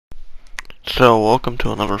So welcome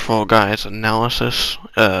to another Fall Guys analysis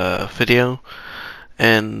video,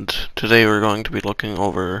 and today we're going to be looking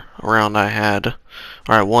over a round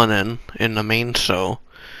I won in the main show.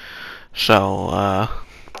 So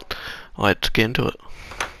let's get into it.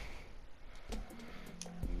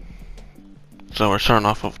 So we're starting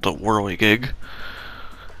off with the whirligig.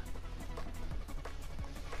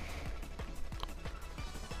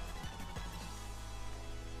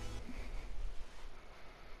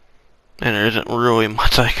 And there isn't really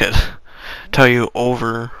much I could tell you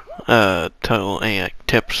tell any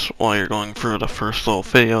tips while you're going through the first little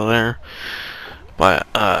video there. But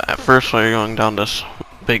at first, while you're going down this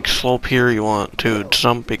big slope here, you want to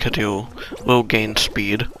jump because you will gain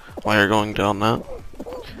speed while you're going down that.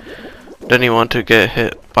 Then you want to get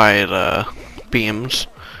hit by the beams,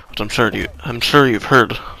 which I'm sure you've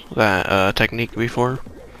heard that technique before.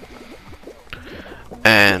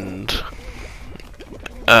 And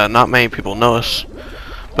not many people know this,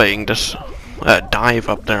 but you can just dive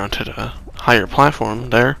up there onto the higher platform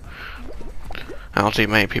there. I don't see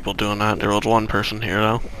many people doing that. There was one person here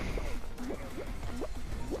though.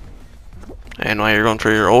 And while you're going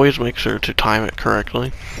through here, always make sure to time it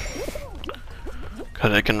correctly,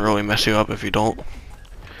 because it can really mess you up if you don't.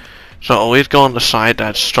 So always go on the side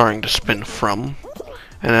that's starting to spin from,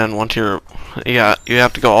 and then once you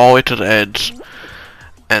have to go all the way to the edge,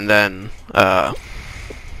 and then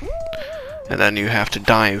you have to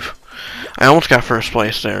dive. I almost got first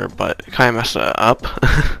place there, but kind of messed it up.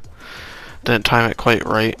 Didn't time it quite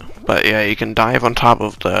right. But yeah, you can dive on top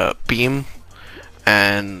of the beam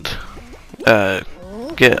and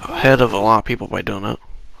get ahead of a lot of people by doing it.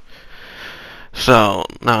 So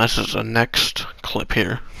now this is the next clip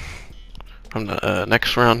here. From the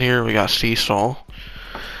next round here, we got Seesaw.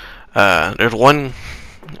 There's one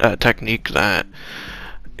technique that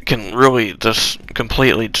can really just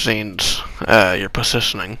completely change your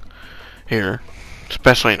positioning here,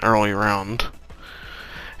 especially in early round.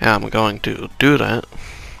 And I'm going to do that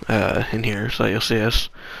in here, so you'll see this.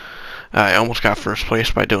 I almost got first place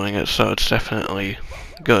by doing it, so it's definitely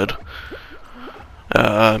good.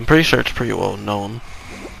 I'm pretty sure it's pretty well known,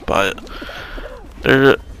 but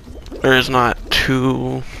there is not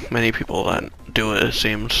too many people that do it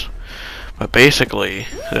seems. But basically,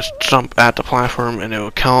 just jump at the platform and it will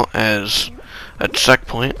count as a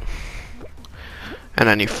checkpoint, and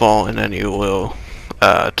then you fall, and then you will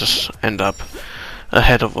just end up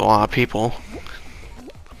ahead of a lot of people.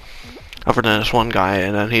 Other than this one guy,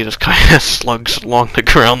 and then he just kind of slugs along the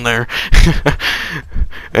ground there.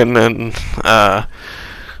 And then I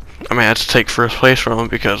had to take first place from him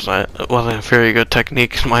because it wasn't a very good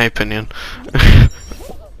technique in my opinion.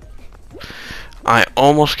 I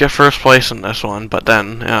almost get first place in this one, but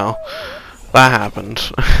then, you know, that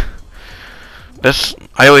happens.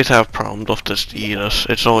 I always have problems with this Aetus.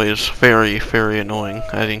 It's always very, very annoying.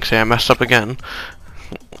 As you can see, I messed up again.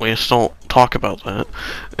 We just don't talk about that.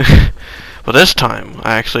 But this time,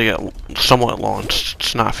 I actually got somewhat launched.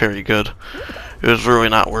 It's not very good. It was really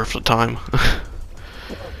not worth the time.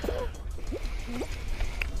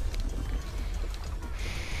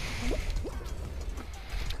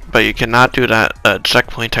 But you cannot do that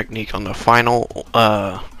checkpoint technique on the final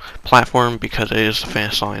platform because it is the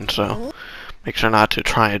finish line, so make sure not to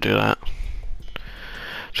try to do that.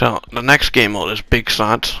 So the next game mode is Big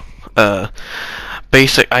Shots.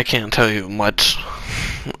 Basic, I can't tell you much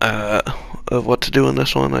of what to do in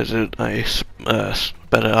this one. I sped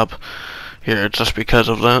it up here just because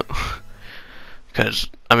of that. Because,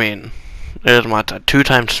 I mean, there's my 2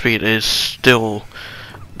 times speed is still,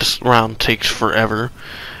 this round takes forever.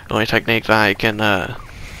 The only technique that I can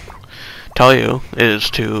tell you is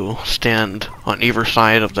to stand on either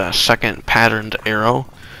side of the second patterned arrow.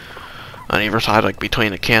 On either side, like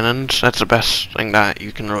between the cannons. That's the best thing that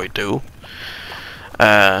you can really do.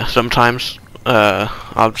 Sometimes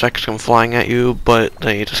objects come flying at you, but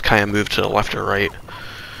they just kind of move to the left or right.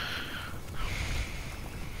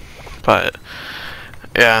 But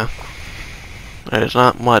yeah, there's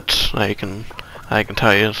not much I can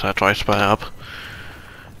tell you, so that's why I sped up.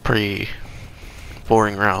 Pretty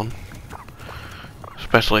boring round,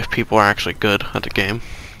 especially if people are actually good at the game.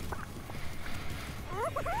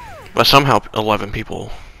 But somehow 11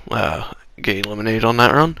 people get eliminated on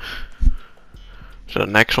that run. So the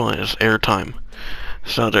next one is airtime.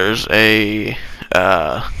 So there's a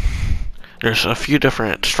few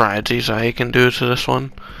different strategies I can do to this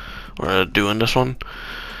one, or do in this one,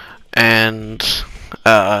 and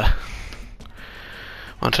once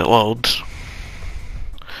it loads,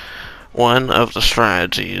 one of the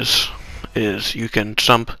strategies is you can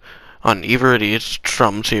jump on either of these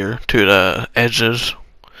drums here to the edges,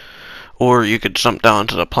 or you could jump down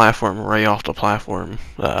to the platform right off the platform,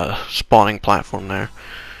 spawning platform there,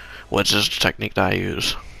 which is the technique that I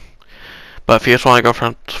use. But if you just want to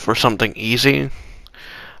go for something easy,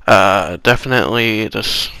 definitely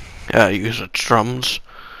just use the drums,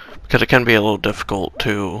 because it can be a little difficult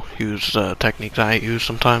to use the technique that I use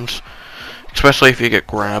sometimes, especially if you get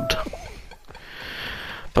grabbed.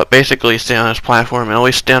 But basically, stand on this platform and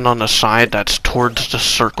always stand on the side that's towards the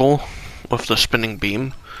circle with the spinning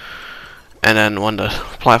beam. And then when the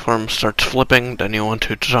platform starts flipping, then you want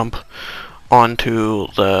to jump onto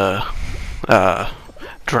the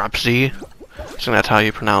drop Z. I think that's how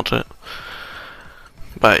you pronounce it.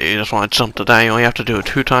 But you just want to jump to that. You only have to do it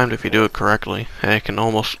 2 times if you do it correctly. And it can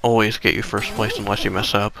almost always get you first place unless you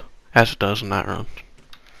mess up, as it does in that round.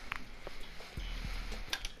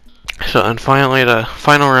 So, and finally, the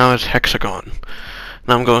final round is Hexagon.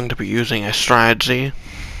 Now I'm going to be using a strategy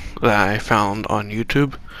that I found on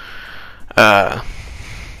YouTube. I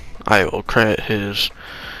will credit his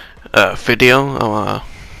video. I'll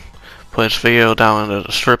put his video down in the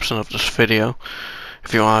description of this video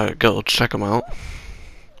if you want to go check him out.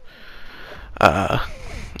 Yeah,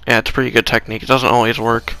 it's a pretty good technique. It doesn't always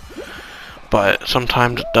work, but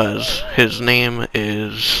sometimes it does. His name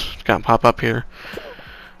is, it's gonna pop up here,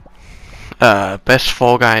 Best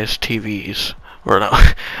Fall Guys TVs, or no,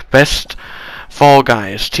 Best Fall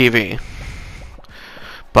Guys TV.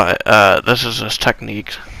 But this is his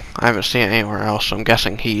technique. I haven't seen it anywhere else, so I'm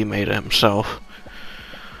guessing he made it himself.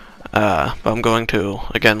 But I'm going to,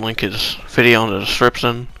 again, link his video in the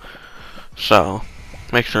description, so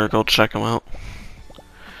make sure to go check him out.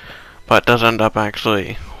 But it does end up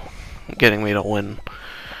actually getting me to win.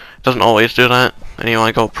 It doesn't always do that, and you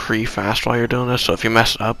want to go pretty fast while you're doing this, so if you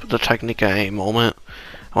mess up the technique at any moment,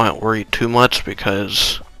 I won't worry too much,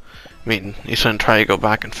 because, I mean, you shouldn't try to go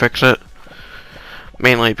back and fix it.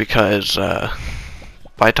 Mainly because by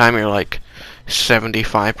the time you're like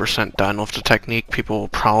 75% done with the technique, people will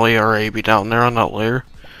probably already be down there on that layer.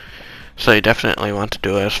 So you definitely want to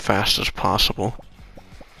do it as fast as possible.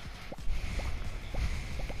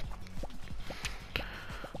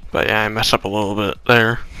 But yeah, I messed up a little bit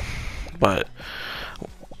there, but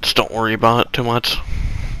just don't worry about it too much.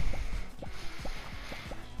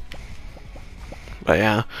 But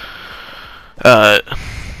yeah,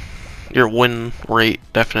 your win rate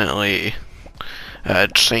definitely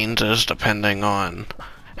changes depending on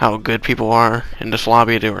how good people are. In this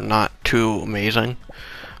lobby, they were not too amazing.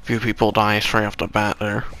 A few people die straight off the bat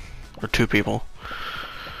there, or 2 people.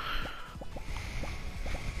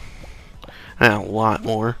 And a lot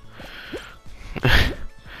more.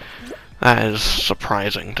 That is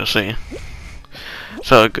surprising to see.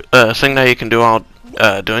 So, a thing that you can do while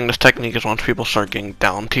doing this technique is once people start getting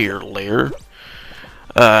down to your lair,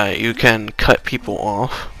 you can cut people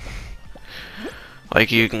off.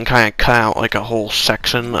 Like, you can kind of cut out like a whole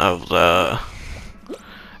section of the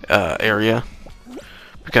area,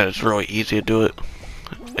 because it's really easy to do it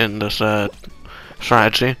in this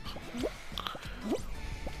strategy.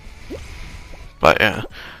 But yeah,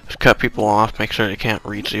 just cut people off, make sure they can't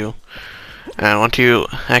reach you. And once you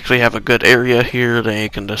actually have a good area here, then you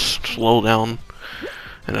can just slow down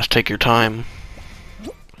and just take your time.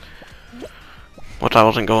 Which I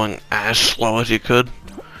wasn't going as slow as you could,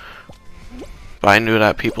 but I knew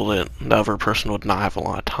that the other person would not have a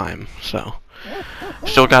lot of time, so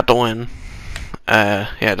still got the win. Yeah,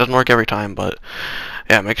 it doesn't work every time, but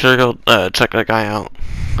yeah, make sure to go check that guy out.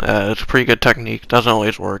 It's a pretty good technique. Doesn't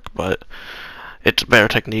always work, but it's a better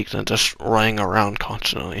technique than just running around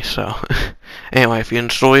constantly. So anyway, if you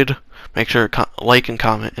enjoyed, make sure to like and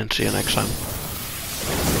comment, and see you next time.